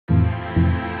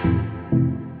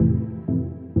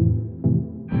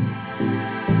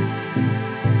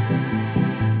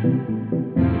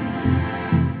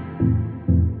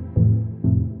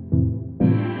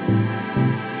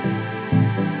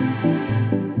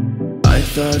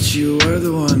thought you were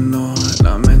the one, no,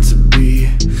 not meant to be.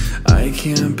 I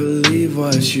can't believe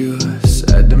what you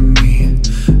said to me.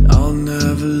 I'll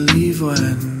never leave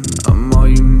when I'm all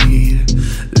you need.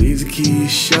 Leave the key,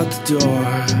 shut the door,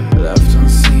 left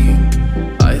unseen.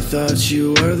 I thought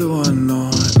you were the one, no,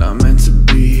 not meant to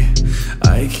be.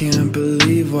 I can't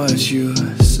believe what you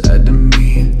said to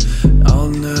me. I'll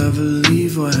never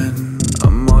leave when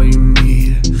I'm all you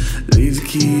need. Leave the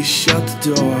key, shut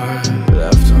the door,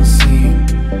 left unseen.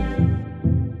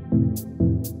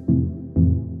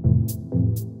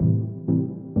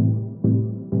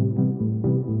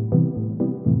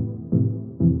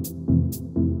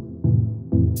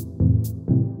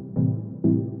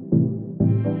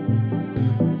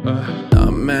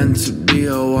 Not meant to be,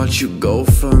 I'll watch you go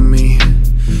for me.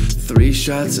 3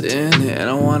 shots in and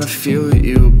I wanna feel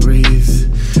you breathe.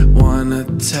 Wanna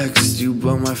text you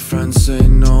but my friends say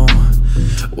no.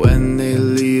 When they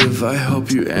leave I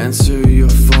hope you answer your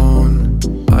phone.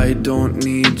 I don't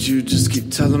need you, just keep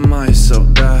telling myself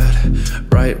that.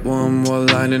 Write one more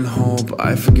line and hope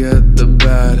I forget the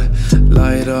bad.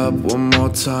 Light up one more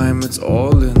time, it's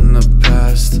all in the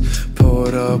past. Pull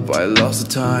it up, I lost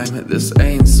the time, this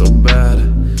ain't so bad.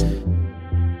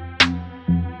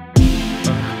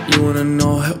 You wanna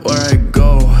know where I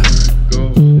go.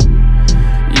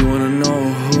 You wanna know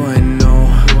who I know.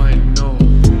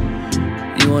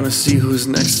 You wanna see who's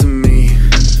next to me.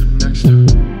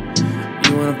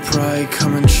 You wanna pry,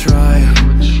 come and try.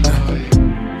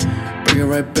 Bring it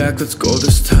right back, let's go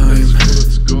this time.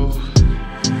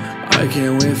 I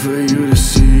can't wait for you to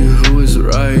see who is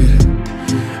right.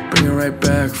 Bring it right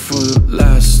back for the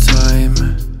last time.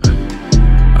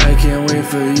 I can't wait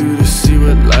for you to see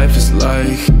what life is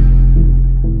like.